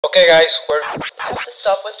Okay guys, we're... I have to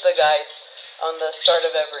stop with the guys on the start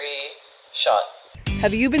of every shot.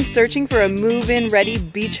 Have you been searching for a move-in ready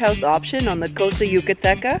beach house option on the Costa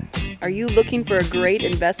Yucateca? Are you looking for a great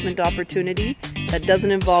investment opportunity that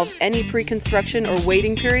doesn't involve any pre-construction or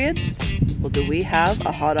waiting periods? Well, do we have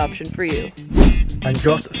a hot option for you? And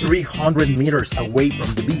just 300 meters away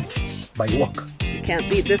from the beach by walk. You can't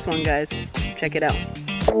beat this one, guys. Check it out.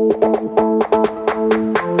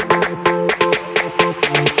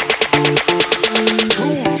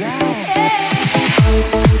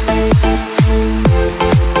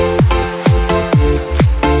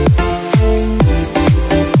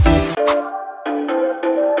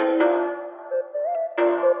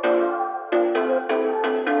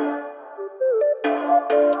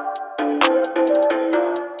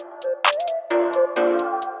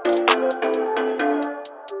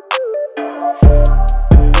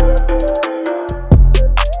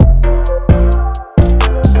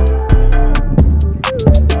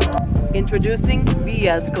 Introducing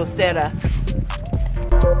Villas Costera.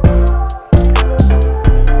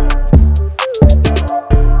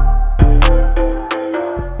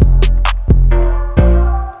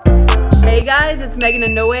 Hey guys, it's Meghan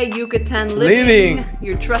and Noe, Yucatan Living,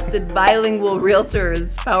 your trusted bilingual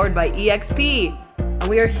realtors powered by EXP. And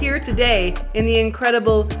we are here today in the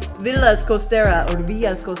incredible Villas Costera or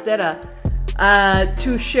Villas Costera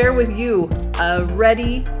to share with you a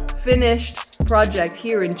ready, finished project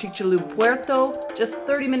here in CHICXULUB Puerto, just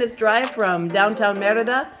 30 minutes drive from downtown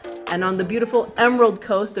Merida and on the beautiful emerald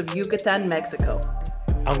coast of Yucatan, Mexico.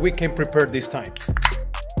 And we came prepared this time.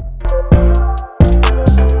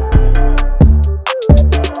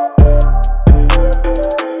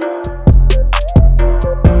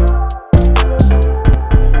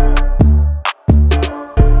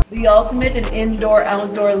 The ultimate in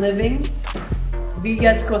indoor-outdoor living,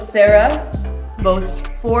 Villas Costera boasts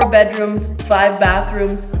 4 bedrooms, 5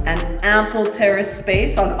 bathrooms, and ample terrace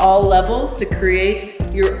space on all levels to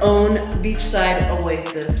create your own beachside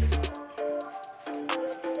oasis.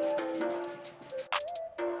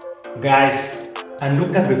 Guys, and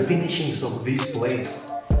look at the finishings of this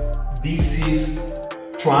place. This is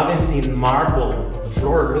travertine marble on the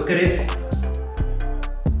floor, look at it.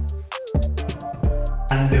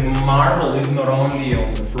 And the marble is not only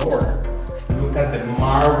on the floor. Look at the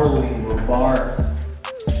marble in your bar.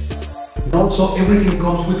 And also, everything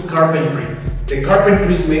comes with carpentry. The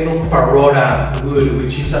carpentry is made of Parota wood,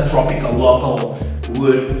 which is a tropical local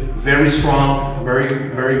wood. Very strong, very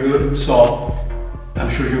good. So I'm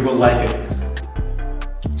sure you will like it.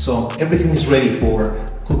 So everything is ready for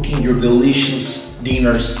cooking your delicious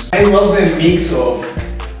dinners. I love the mix of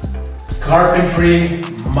carpentry,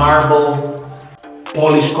 marble,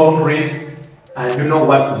 polished concrete, and you know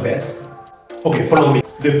what's the best? Okay, follow me.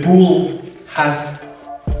 The pool has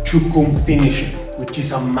chukum finishing, which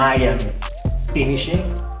is a Mayan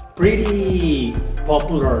finishing, pretty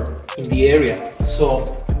popular in the area. So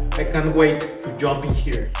I can't wait to jump in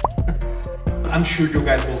here. I'm sure you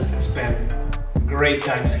guys will spend great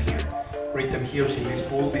times here. Great time here in this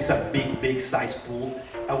pool. This is a big size pool.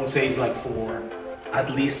 I would say it's like for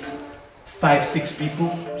at least 5-6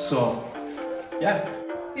 people. So yeah.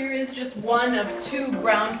 Here is just one of 2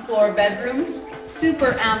 ground floor bedrooms,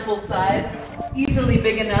 super ample size, easily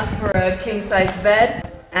big enough for a king size bed,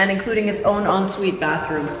 and including its own ensuite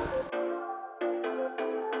bathroom.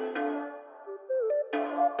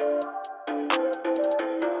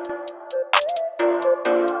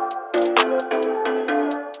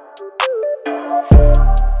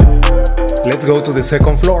 Let's go to the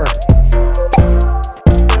second floor.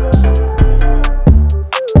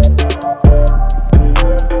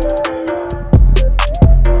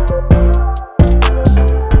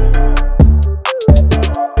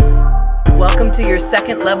 Welcome to your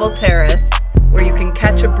second level terrace, where you can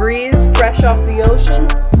catch a breeze fresh off the ocean,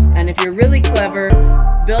 and if you're really clever,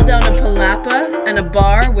 build down a palapa and a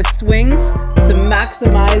bar with swings to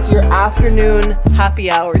maximize your afternoon happy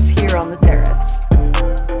hours here on the terrace.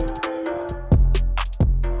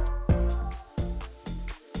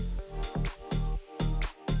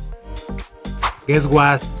 Guess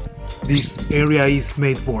what this area is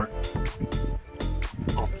made for?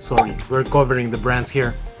 Oh, sorry, we're covering the brands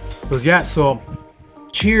here. Because yeah, so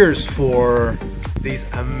cheers for this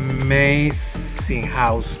amazing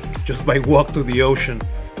house just by walk to the ocean.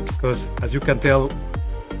 Because as you can tell,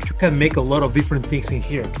 you can make a lot of different things in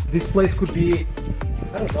here. This place could be,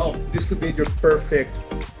 I don't know, this could be your perfect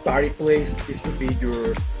party place. This could be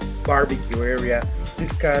your barbecue area.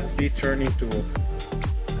 This can be turned into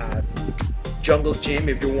a jungle gym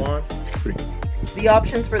if you want. The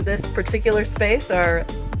options for this particular space are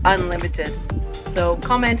unlimited. So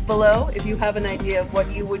comment below if you have an idea of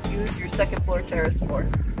what you would use your second floor terrace for.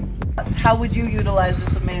 How would you utilize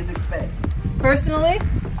this amazing space? Personally,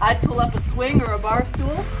 I'd pull up a swing or a bar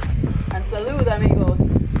stool and salud, amigos.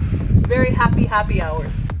 Very happy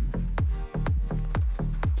hours.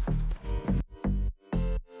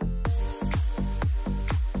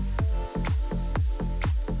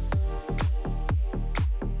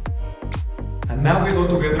 And now we go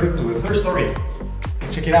together to the third story.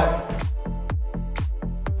 Let's check it out.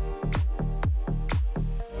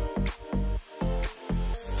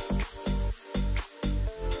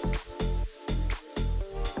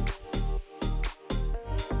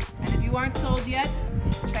 And if you aren't sold yet,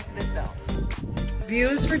 check this out.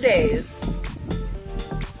 Views for days.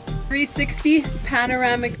 360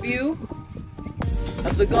 panoramic view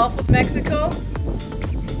of the Gulf of Mexico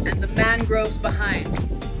and the mangroves behind.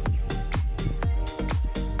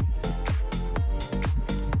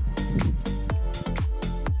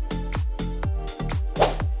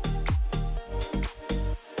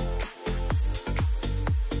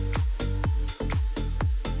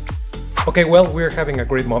 Okay, well, we're having a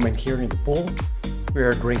great moment here in the pool. We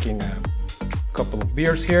are drinking a couple of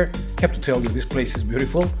beers here. I have to tell you, this place is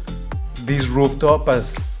beautiful. This rooftop,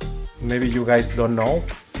 as maybe you guys don't know,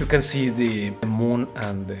 you can see the moon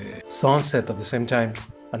and the sunset at the same time.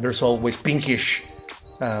 And there's always pinkish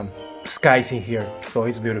skies in here, so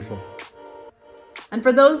it's beautiful. And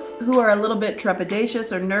for those who are a little bit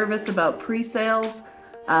trepidatious or nervous about pre-sales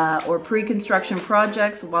or pre-construction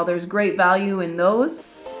projects, while there's great value in those,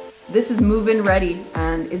 this is move-in ready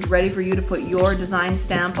and is ready for you to put your design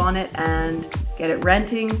stamp on it and get it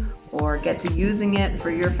renting or get to using it for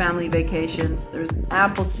your family vacations. There's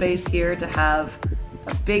ample space here to have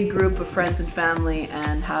a big group of friends and family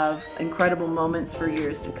and have incredible moments for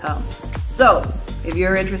years to come. So if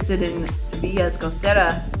you're interested in Villas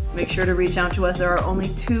Costera, make sure to reach out to us. There are only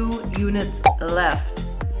 2 units left.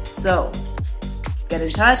 So get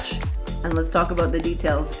in touch and let's talk about the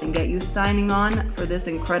details and get you signing on for this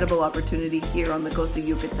incredible opportunity here on the coast of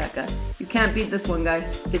Yucateca. You can't beat this one,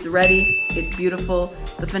 guys. It's ready, it's beautiful.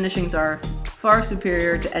 The finishings are far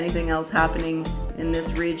superior to anything else happening in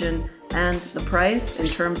this region, and the price in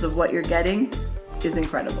terms of what you're getting is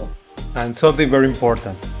incredible. And something very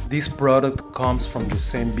important, this product comes from the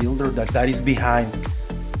same builder that is behind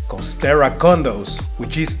Costera Condos,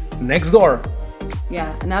 which is next door.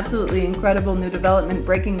 Yeah, an absolutely incredible new development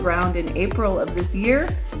breaking ground in April of this year,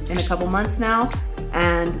 in a couple months now,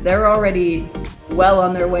 and they're already well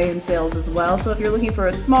on their way in sales as well. So if you're looking for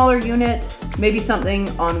a smaller unit, maybe something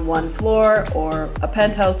on 1 floor or a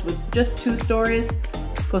penthouse with just 2 stories,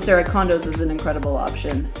 Costera Condos is an incredible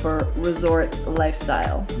option for resort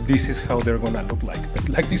lifestyle. This is how they're gonna look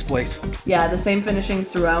like this place. Yeah, the same finishings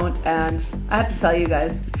throughout, and I have to tell you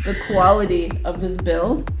guys, the quality of this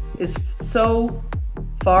build is so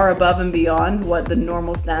far above and beyond what the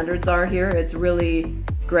normal standards are here. It's really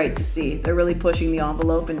great to see. They're really pushing the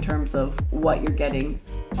envelope in terms of what you're getting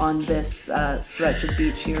on this stretch of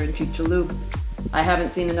beach here in CHICXULUB. I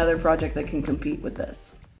haven't seen another project that can compete with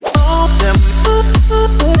this.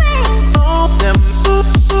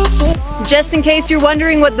 Just in case you're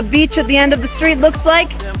wondering what the beach at the end of the street looks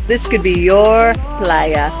like, this could be your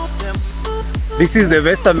playa. This is the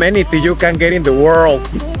best amenity you can get in the world.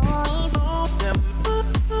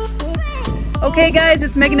 Okay guys,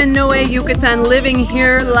 it's Meghan and Noe, Yucatan, living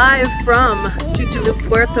here live from CHICXULUB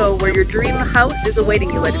Puerto, where your dream house is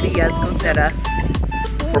awaiting you at Villas Costera.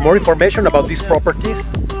 For more information about these properties,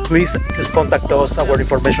 please just contact us. Our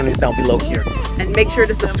information is down below here. And make sure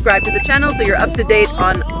to subscribe to the channel so you're up to date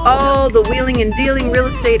on all the wheeling and dealing real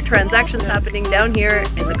estate transactions happening down here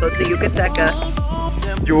in the coast of Yucateca.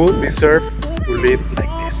 You deserve to live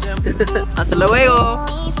like this. Hasta luego!